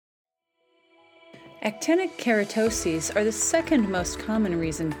Actinic keratoses are the second most common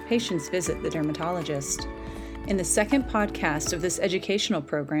reason patients visit the dermatologist. In the second podcast of this educational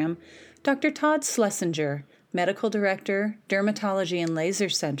program, Dr. Todd Schlesinger, Medical Director, Dermatology and Laser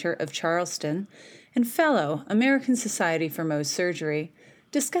Center of Charleston, and Fellow, American Society for Mohs Surgery,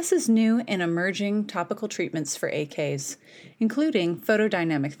 discusses new and emerging topical treatments for AKs, including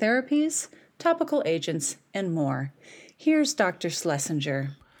photodynamic therapies, topical agents, and more. Here's Dr.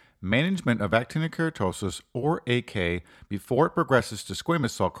 Schlesinger. Management of actinic keratosis, or AK, before it progresses to squamous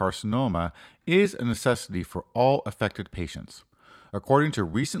cell carcinoma is a necessity for all affected patients. According to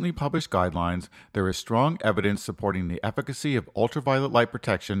recently published guidelines, there is strong evidence supporting the efficacy of ultraviolet light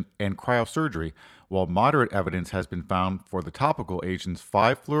protection and cryosurgery, while moderate evidence has been found for the topical agents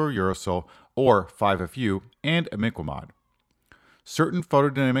 5-fluorouracil or 5-FU and imiquimod. Certain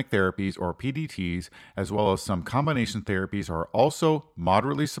photodynamic therapies, or PDTs, as well as some combination therapies, are also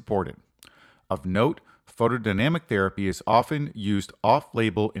moderately supported. Of note, photodynamic therapy is often used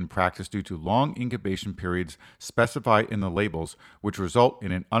off-label in practice due to long incubation periods specified in the labels, which result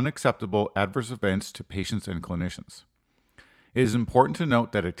in an unacceptable adverse events to patients and clinicians. It is important to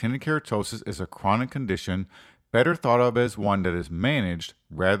note that actinic keratosis is a chronic condition, better thought of as one that is managed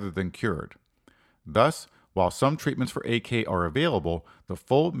rather than cured. Thus, while some treatments for AK are available, the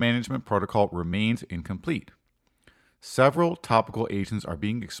full management protocol remains incomplete. Several topical agents are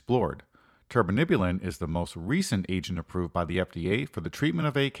being explored. Tirbanibulin is the most recent agent approved by the FDA for the treatment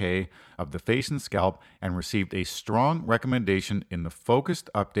of AK of the face and scalp and received a strong recommendation in the focused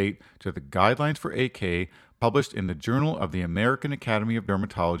update to the guidelines for AK published in the Journal of the American Academy of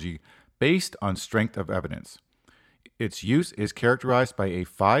Dermatology based on strength of evidence. Its use is characterized by a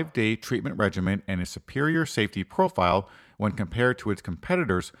 5-day treatment regimen and a superior safety profile when compared to its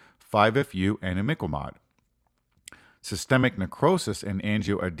competitors 5-FU and imiquimod. Systemic necrosis and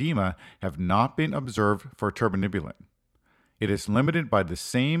angioedema have not been observed for tirbanibulin. It is limited by the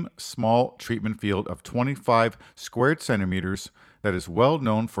same small treatment field of 25 squared centimeters that is well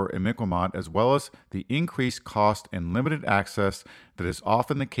known for imiquimod, as well as the increased cost and limited access that is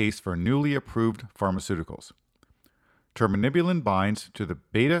often the case for newly approved pharmaceuticals. Tirbanibulin binds to the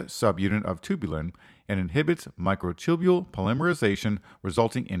beta subunit of tubulin and inhibits microtubule polymerization,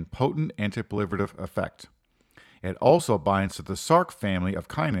 resulting in potent antiproliferative effect. It also binds to the Src family of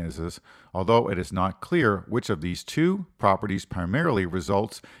kinases, although it is not clear which of these two properties primarily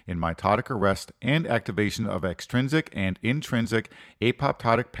results in mitotic arrest and activation of extrinsic and intrinsic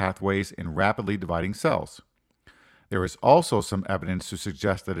apoptotic pathways in rapidly dividing cells. There is also some evidence to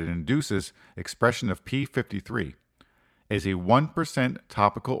suggest that it induces expression of p53. As a 1%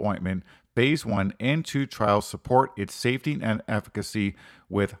 topical ointment, Phase 1 and 2 trials support its safety and efficacy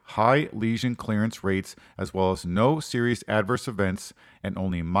with high lesion clearance rates as well as no serious adverse events and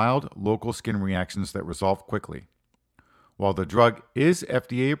only mild local skin reactions that resolve quickly. While the drug is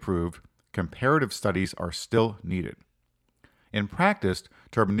FDA approved, comparative studies are still needed. In practice,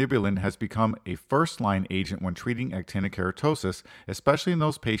 tirbanibulin has become a first-line agent when treating actinic keratosis, especially in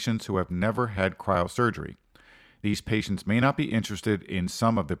those patients who have never had cryosurgery. These patients may not be interested in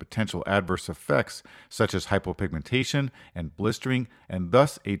some of the potential adverse effects, such as hypopigmentation and blistering, and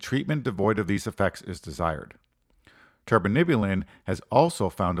thus a treatment devoid of these effects is desired. Tirbanibulin has also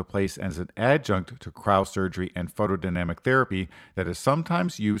found a place as an adjunct to cryosurgery and photodynamic therapy that is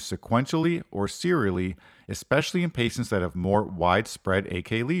sometimes used sequentially or serially, especially in patients that have more widespread AK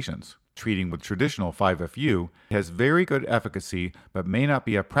lesions. Treating with traditional 5-FU has very good efficacy but may not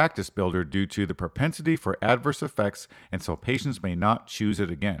be a practice builder due to the propensity for adverse effects, and so patients may not choose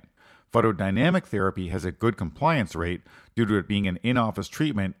it again. Photodynamic therapy has a good compliance rate due to it being an in-office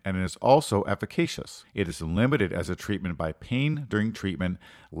treatment, and it is also efficacious. It is limited as a treatment by pain during treatment,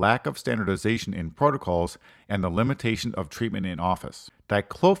 lack of standardization in protocols, and the limitation of treatment in office.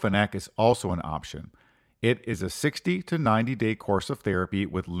 Diclofenac is also an option. It is a 60 to 90-day course of therapy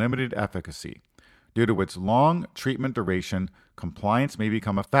with limited efficacy. Due to its long treatment duration, compliance may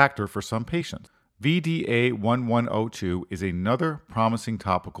become a factor for some patients. VDA-1102 is another promising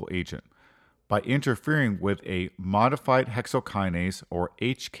topical agent. By interfering with a modified hexokinase, or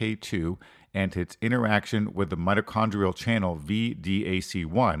HK2, and its interaction with the mitochondrial channel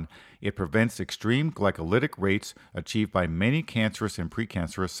VDAC1, it prevents extreme glycolytic rates achieved by many cancerous and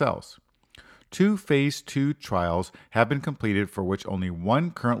precancerous cells. 2 Phase 2 trials have been completed for which only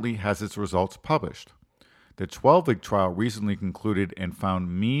one currently has its results published. The 12-week trial recently concluded and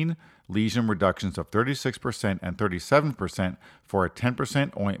found mean lesion reductions of 36% and 37% for a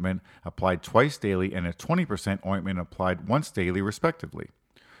 10% ointment applied twice daily and a 20% ointment applied once daily, respectively.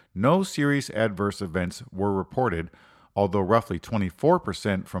 No serious adverse events were reported, although roughly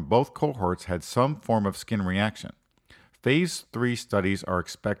 24% from both cohorts had some form of skin reaction. Phase 3 studies are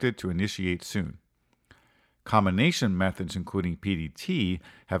expected to initiate soon. Combination methods, including PDT,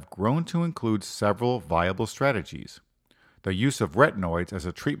 have grown to include several viable strategies. The use of retinoids as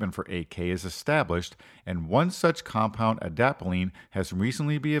a treatment for AK is established, and one such compound, adapalene, has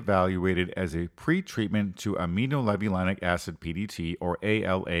recently been evaluated as a pre-treatment to aminolevulinic acid PDT, or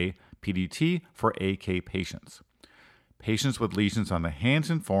ALA PDT, for AK patients. Patients with lesions on the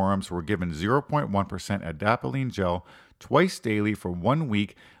hands and forearms were given 0.1% adapalene gel twice daily for 1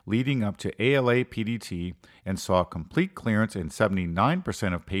 week leading up to ALA PDT and saw complete clearance in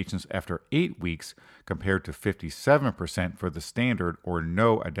 79% of patients after 8 weeks compared to 57% for the standard or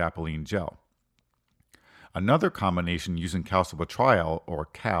no adapalene gel. Another combination using calcipotriol, or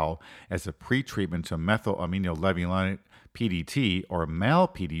CAL, as a pre-treatment to methylaminolevulinic PDT, or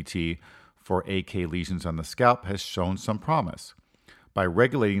MAL-PDT, for AK lesions on the scalp has shown some promise. By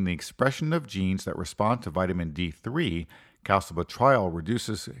regulating the expression of genes that respond to vitamin D3, calcipotriol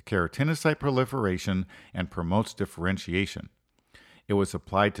reduces keratinocyte proliferation and promotes differentiation. It was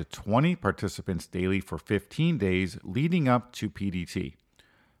applied to 20 participants daily for 15 days leading up to PDT.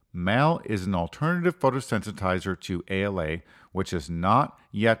 MAL is an alternative photosensitizer to ALA, which has not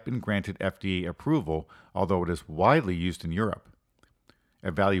yet been granted FDA approval, although it is widely used in Europe.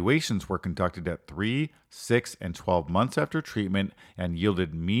 Evaluations were conducted at 3, 6, and 12 months after treatment and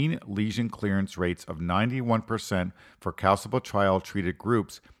yielded mean lesion clearance rates of 91% for calcipotriol-treated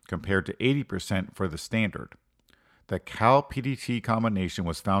groups compared to 80% for the standard. The Cal-PDT combination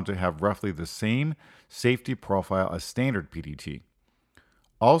was found to have roughly the same safety profile as standard PDT.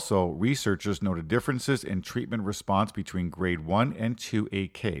 Also, researchers noted differences in treatment response between grade 1 and 2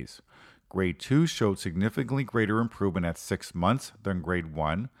 AKs. Grade 2 showed significantly greater improvement at 6 months than grade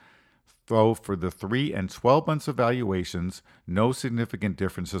 1, though for the 3 and 12 months evaluations, no significant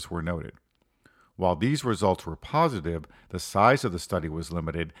differences were noted. While these results were positive, the size of the study was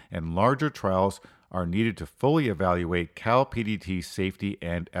limited, and larger trials are needed to fully evaluate Cal-PDT safety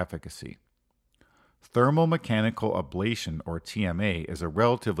and efficacy. Thermomechanical ablation, or TMA, is a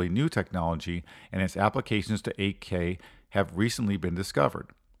relatively new technology, and its applications to AK have recently been discovered.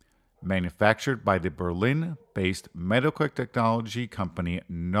 Manufactured by the Berlin-based medical technology company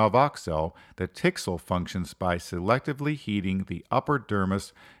Novoxel, the Tixel functions by selectively heating the upper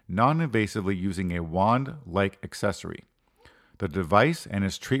dermis non-invasively using a wand-like accessory. The device and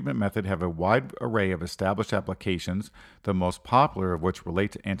its treatment method have a wide array of established applications, the most popular of which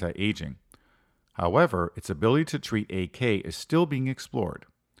relate to anti-aging. However, its ability to treat AK is still being explored.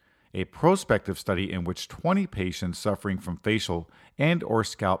 A prospective study in which 20 patients suffering from facial and or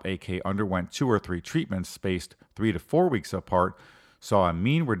scalp AK underwent 2 or 3 treatments spaced 3 to 4 weeks apart saw a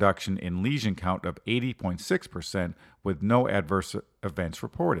mean reduction in lesion count of 80.6% with no adverse events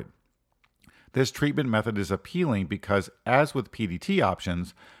reported. This treatment method is appealing because, as with PDT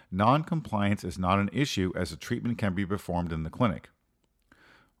options, non-compliance is not an issue as the treatment can be performed in the clinic.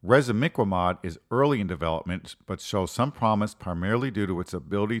 Resomicromod is early in development but shows some promise primarily due to its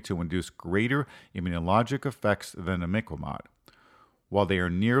ability to induce greater immunologic effects than imicromod. While they are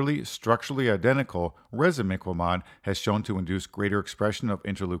nearly structurally identical, resomicromod has shown to induce greater expression of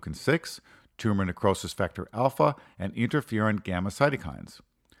interleukin-6, tumor necrosis factor alpha, and interferon gamma cytokines.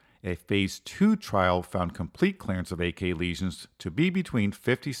 A phase 2 trial found complete clearance of AK lesions to be between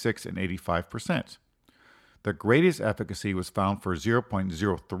 56 and 85%. The greatest efficacy was found for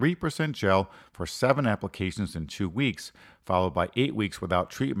 0.03% gel for 7 applications in 2 weeks, followed by 8 weeks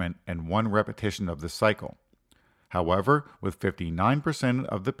without treatment and 1 repetition of this cycle. However, with 59%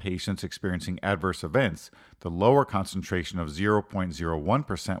 of the patients experiencing adverse events, the lower concentration of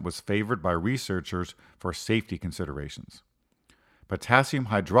 0.01% was favored by researchers for safety considerations. Potassium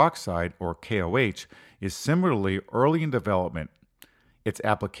hydroxide, or KOH, is similarly early in development. Its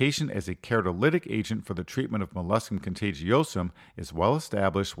application as a keratolytic agent for the treatment of molluscum contagiosum is well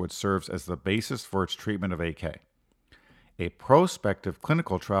established, which serves as the basis for its treatment of AK. A prospective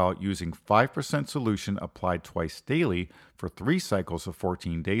clinical trial using 5% solution applied twice daily for 3 cycles of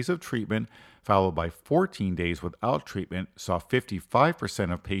 14 days of treatment, followed by 14 days without treatment, saw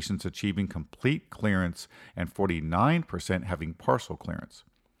 55% of patients achieving complete clearance and 49% having partial clearance.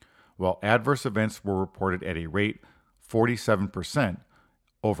 While adverse events were reported at a rate 47%,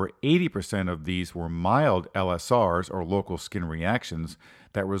 over 80% of these were mild LSRs, or local skin reactions,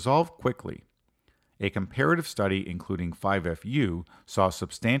 that resolved quickly. A comparative study including 5FU saw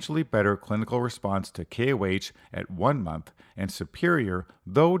substantially better clinical response to KOH at 1 month and superior,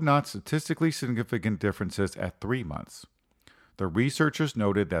 though not statistically significant, differences at 3 months. The researchers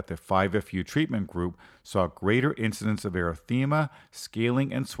noted that the 5FU treatment group saw greater incidence of erythema,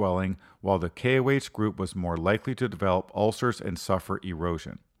 scaling, and swelling, while the KOH group was more likely to develop ulcers and suffer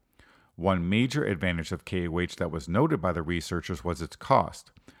erosion. One major advantage of KOH that was noted by the researchers was its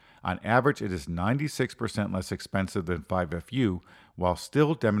cost. On average, it is 96% less expensive than 5FU, while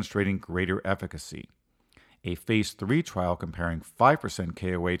still demonstrating greater efficacy. A Phase 3 trial comparing 5%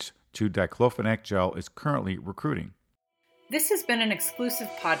 KOH to diclofenac gel is currently recruiting. This has been an exclusive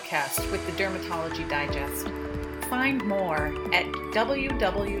podcast with the Dermatology Digest. Find more at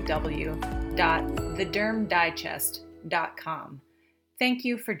www.thedermdigest.com. Thank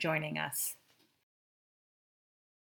you for joining us.